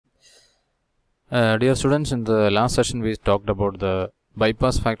Dear students, in the last session we talked about the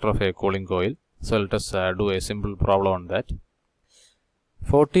bypass factor of a cooling coil. So let us do a simple problem on that.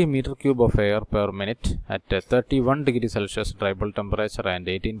 40 meter cube of air per minute at 31 degree Celsius dry bulb temperature and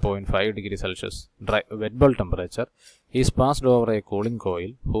 18.5 degree Celsius wet bulb temperature is passed over a cooling coil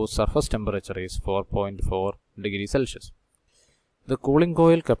whose surface temperature is 4.4 degree Celsius. The cooling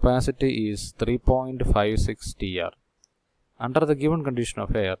coil capacity is 3.56 TR. Under the given condition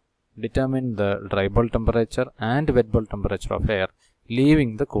of air, determine the dry bulb temperature and wet bulb temperature of air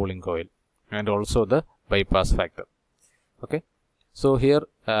leaving the cooling coil and also the bypass factor. Okay. So here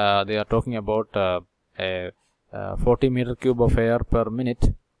they are talking about a 40 meter cube of air per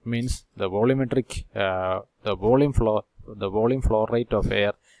minute means the volumetric the volume flow rate of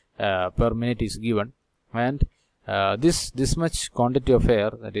air per minute is given, and this much quantity of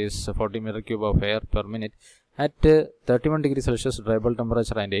air, that is 40 meter cube of air per minute at 31 degree Celsius dry bulb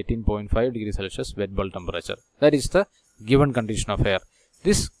temperature and 18.5 degree Celsius wet bulb temperature. That is the given condition of air.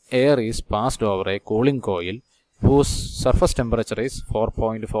 This air is passed over a cooling coil whose surface temperature is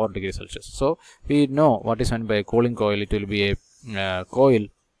 4.4 degree Celsius. So we know what is meant by a cooling coil. It will be a coil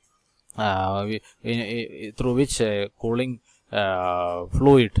through which a cooling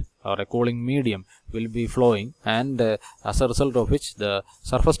fluid or a cooling medium will be flowing, and as a result of which the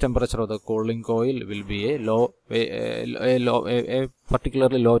surface temperature of the cooling coil will be a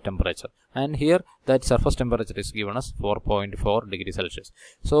particularly low temperature, and here that surface temperature is given as 4.4 degree Celsius.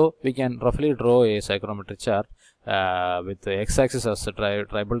 So we can roughly draw a psychrometric chart with the x-axis as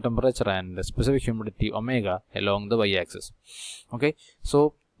dry bulb temperature and the specific humidity omega along the y-axis. Okay,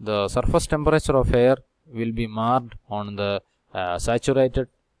 so the surface temperature of air will be marked on the saturated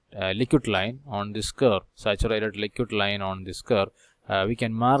liquid line on this curve. Saturated liquid line on this curve, we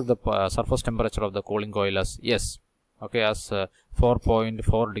can mark the surface temperature of the cooling coil as S. Okay, as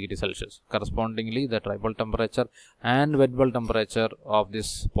 4.4 degree Celsius. Correspondingly, the dry bulb temperature and wet bulb temperature of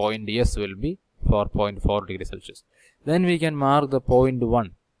this point S will be 4.4 degree Celsius. Then we can mark the point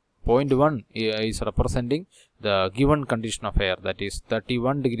 1. Point 1 is representing the given condition of air, that is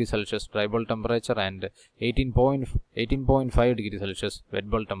 31 degree Celsius dry bulb temperature and 18.5 degree Celsius wet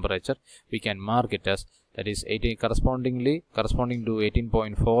bulb temperature. We can mark it as, that is corresponding to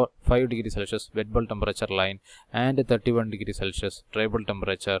 18.5 degree Celsius wet bulb temperature line and 31 degree Celsius dry bulb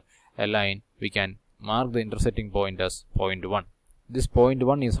temperature line. We can mark the intersecting point as point 1. This point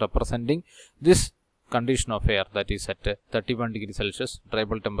 1 is representing this condition of air, that is at 31 degree Celsius dry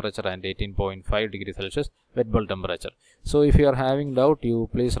bulb temperature and 18.5 degree Celsius wet bulb temperature. So if you are having doubt, you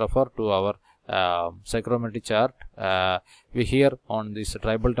please refer to our psychrometric chart. We here on this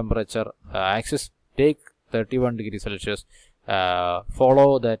dry bulb temperature axis take 31 degree Celsius,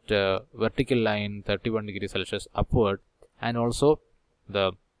 follow that vertical line 31 degree Celsius upward, and also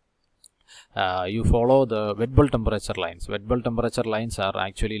the you follow the wet bulb temperature lines. Wet bulb temperature lines are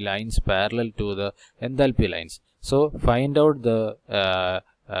actually lines parallel to the enthalpy lines. So find out the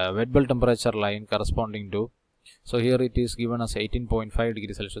wet bulb temperature line corresponding to, so here it is given as 18.5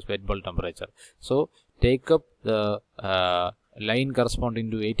 degree Celsius wet bulb temperature. So take up the line corresponding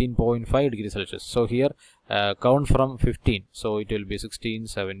to 18.5 degree Celsius. So here count from 15. So it will be 16,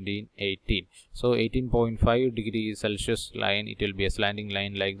 17, 18. So 18.5 degree Celsius line, it will be a slanting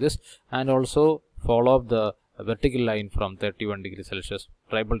line like this, and also follow up the vertical line from 31 degree Celsius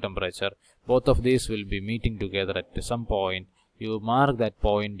dry bulb temperature. Both of these will be meeting together at some point. You mark that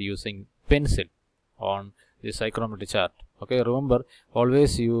point using pencil on the psychrometric chart. Okay, remember,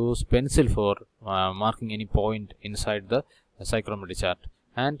 always use pencil for marking any point inside the psychrometric chart,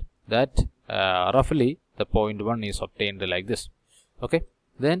 and that roughly the point 1 is obtained like this. Okay,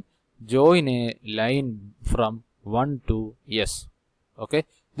 then join a line from 1 to S. Okay,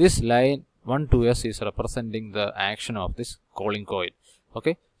 this line 1 to S is representing the action of this cooling coil.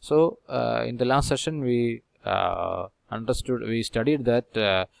 Okay, so in the last session we studied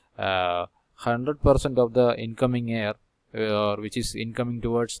that 100% of the incoming air which is incoming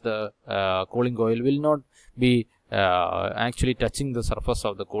towards the cooling coil will not be actually touching the surface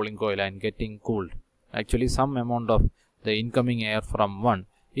of the cooling coil and getting cooled. Actually, some amount of the incoming air from one,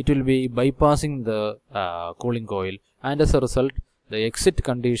 it will be bypassing the cooling coil, and as a result the exit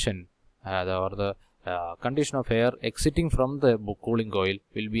condition or the condition of air exiting from the cooling coil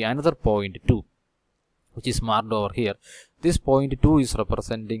will be another point 2, which is marked over here. This point 2 is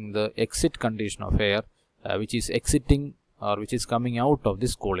representing the exit condition of air which is exiting or which is coming out of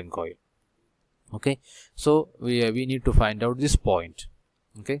this cooling coil. Okay, so we need to find out this point.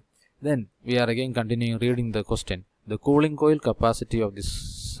 Okay, then we are again continuing reading the question. The cooling coil capacity of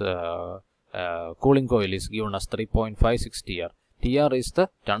this cooling coil is given as 3.56 TR. TR is the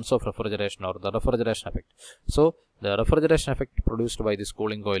tons of refrigeration or the refrigeration effect. So the refrigeration effect produced by this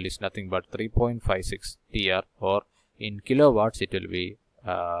cooling coil is nothing but 3.56 TR, or in kilowatts it will be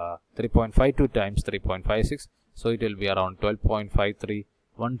 3.52 times 3.56, so it will be around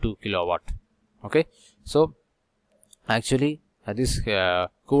 12.5312 kilowatt. Okay, so actually this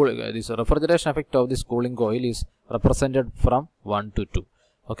refrigeration effect of this cooling coil is represented from 1 to 2.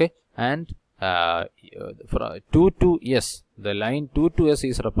 Okay, and 2 to S, the line 2 to S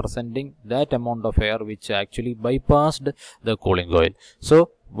is representing that amount of air which actually bypassed the cooling coil.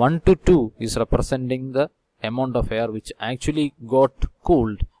 So 1 to 2 is representing the amount of air which actually got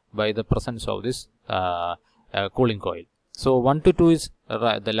cooled by the presence of this cooling coil. So 1 to 2 is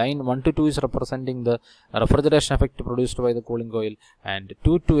the line 1 to 2 is representing the refrigeration effect produced by the cooling coil, and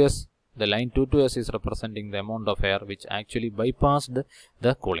 2 to S, the line 2 to S is representing the amount of air which actually bypassed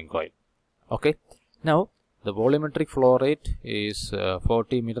the cooling coil. Okay, now the volumetric flow rate is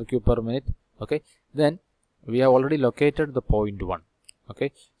 40 meter cube per minute. Okay, then we have already located the point 1.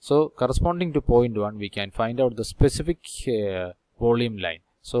 Okay, so corresponding to point 1 we can find out the specific volume line.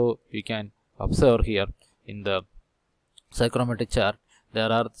 So we can observe here in the psychrometric chart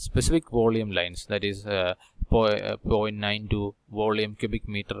there are specific volume lines, that is 0.92 volume cubic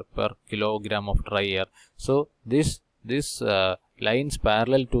meter per kilogram of dry air. So this lines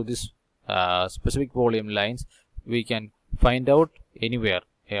parallel to this specific volume lines we can find out anywhere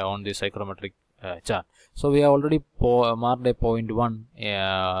on the psychrometric chart. So we have already marked a point 1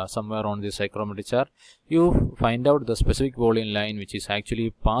 somewhere on the psychrometric chart. You find out the specific volume line which is actually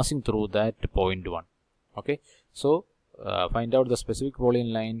passing through that point 1. Okay, so find out the specific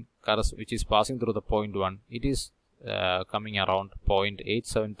volume line which is passing through the point 1. It is coming around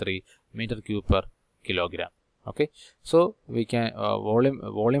 0.873 meter cube per kilogram. Okay, so we can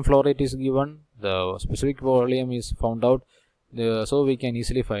volume flow rate is given, the specific volume is found out, so we can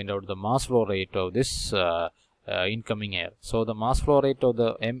easily find out the mass flow rate of this incoming air. So the mass flow rate of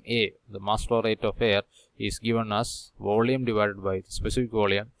the MA, the mass flow rate of air, is given as volume divided by the specific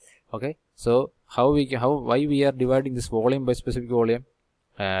volume. Okay, so why we are dividing this volume by specific volume?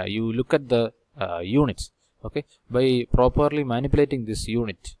 You look at the units. Okay, by properly manipulating this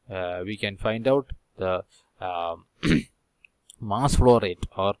unit we can find out the mass flow rate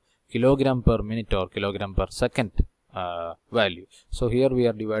or kilogram per minute or kilogram per second value. So here we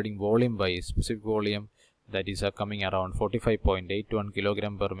are dividing volume by specific volume, that is coming around 45.81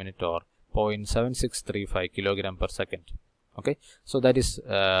 kilogram per minute or 0.7635 kilogram per second. Okay, so that is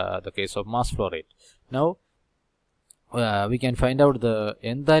the case of mass flow rate. Now we can find out the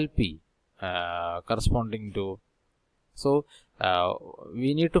enthalpy corresponding to, so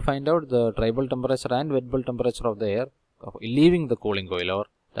we need to find out the dry bulb temperature and wet bulb temperature of the air leaving the cooling coil, or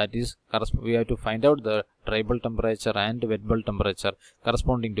that is we have to find out the dry bulb temperature and wet bulb temperature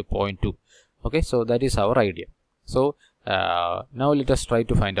corresponding to point 2. Okay, so that is our idea. So now let us try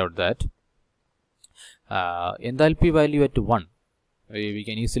to find out that enthalpy value at 1. We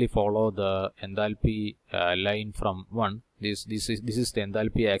can easily follow the enthalpy line from 1. This is the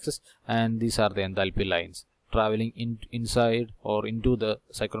enthalpy axis, and these are the enthalpy lines traveling inside or into the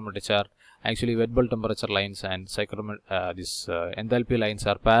psychrometric chart. Actually wet bulb temperature lines and enthalpy lines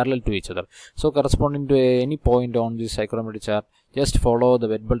are parallel to each other. So corresponding to any point on this psychrometric chart, just follow the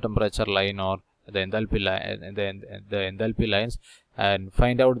wet bulb temperature line or the enthalpy line, the enthalpy lines, and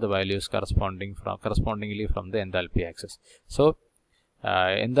find out the values correspondingly from the enthalpy axis. So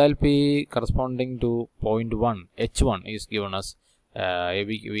enthalpy corresponding to point 1 H1 is given as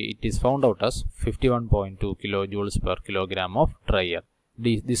it is found out as 51.2 kilojoules per kilogram of dry air.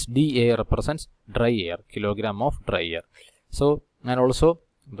 This dA represents dry air, kilogram of dry air. So, and also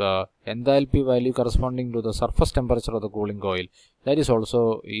the enthalpy value corresponding to the surface temperature of the cooling coil, that is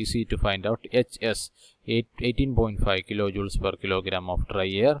also easy to find out. HS 18.5 kilojoules per kilogram of dry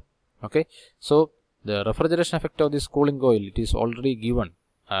air. Okay, so the refrigeration effect of this cooling coil, it is already given,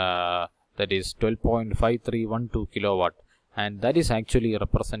 that is 12.5312 kilowatt, and that is actually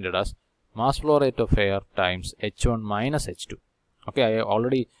represented as mass flow rate of air times H1 minus H2. Okay, I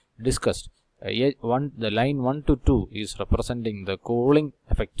already discussed the line 1 to 2 is representing the cooling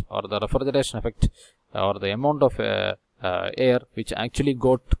effect or the refrigeration effect or the amount of air which actually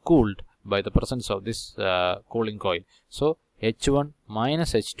got cooled by the presence of this cooling coil. So H1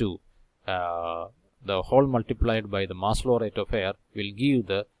 minus H2 the whole multiplied by the mass flow rate of air will give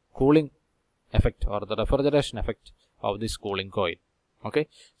the cooling effect or the refrigeration effect of this cooling coil. Okay,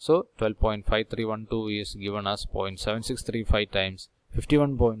 so 12.5312 is given as 0.7635 times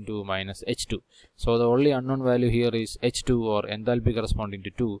 51.2 minus H2. So the only unknown value here is H2 or enthalpy corresponding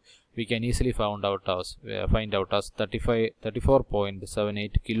to 2. we can easily find out as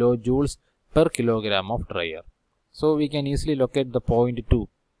 34.78 kilojoules per kilogram of dry air. So we can easily locate the point 2.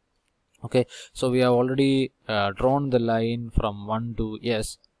 Okay, so we have already drawn the line from 1 to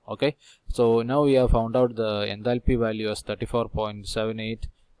S. Okay, so now we have found out the enthalpy value as 34.78.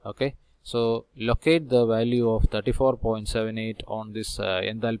 okay, so locate the value of 34.78 on this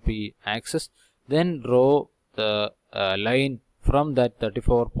enthalpy axis, then draw the line from that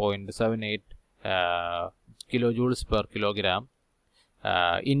 34.78 kilojoules per kilogram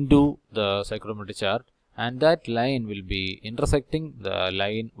into the psychrometry chart, and that line will be intersecting the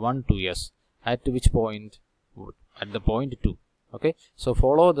line 1 to S at which point? At the point 2. Okay, so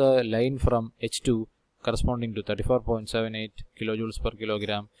follow the line from H2 corresponding to 34.78 kilojoules per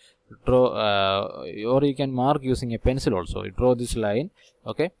kilogram. Draw or you can mark using a pencil also. You draw this line,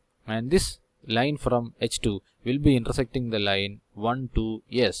 okay, and this line from H2 will be intersecting the line 1 to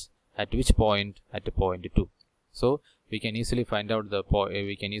S at which point? At the point 2. So we can easily find out the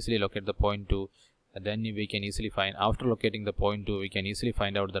we can easily locate the point 2, and then we can easily find, after locating the point 2, we can easily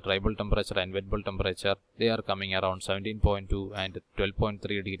find out the dry bulb temperature and wet bulb temperature. They are coming around 17.2 and 12.3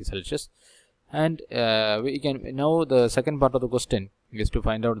 degrees Celsius. And we can now, the second part of the question is to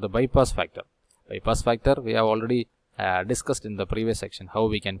find out the bypass factor. Bypass factor we have already discussed in the previous section how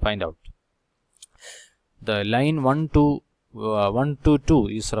we can find out. The line 1 to 2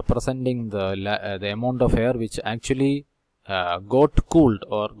 is representing the amount of air which actually got cooled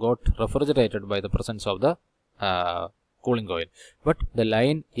or got refrigerated by the presence of the cooling coil. But the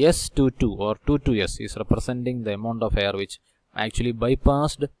line S22 or 2 to S is representing the amount of air which actually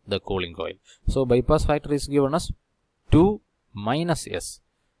bypassed the cooling coil. So bypass factor is given as 2 minus S,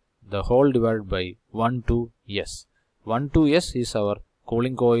 the whole divided by 1 to S. 1 to S is our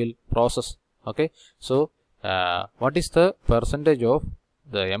cooling coil process. Okay, so what is the percentage of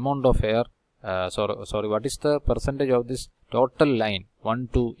the amount of air? What is the percentage of this total line 1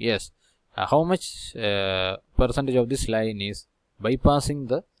 to S? How much percentage of this line is bypassing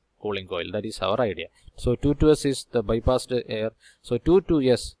the cooling coil? That is our idea. So 2 to S is the bypassed air. So 2 to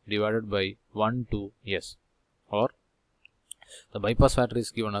S divided by 1 to S, or the bypass factor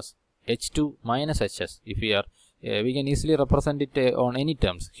is given as H2 minus HS. If we are we can easily represent it on any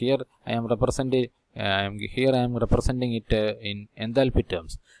terms. Here I am representing it in enthalpy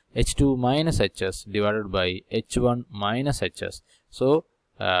terms. H2 minus HS divided by H1 minus HS. So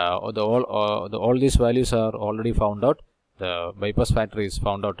all these values are already found out. The bypass factor is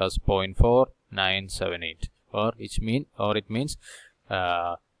found out as 0.4978, or it means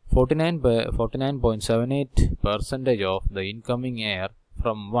 49.78% of the incoming air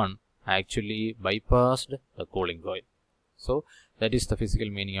from 1 actually bypassed the cooling coil. So that is the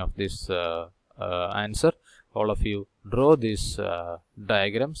physical meaning of this answer. All of you draw these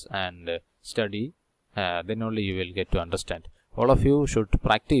diagrams and study, then only you will get to understand. All of you should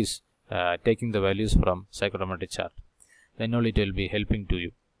practice taking the values from psychrometry chart, then only it will be helping to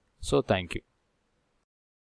you. So thank you.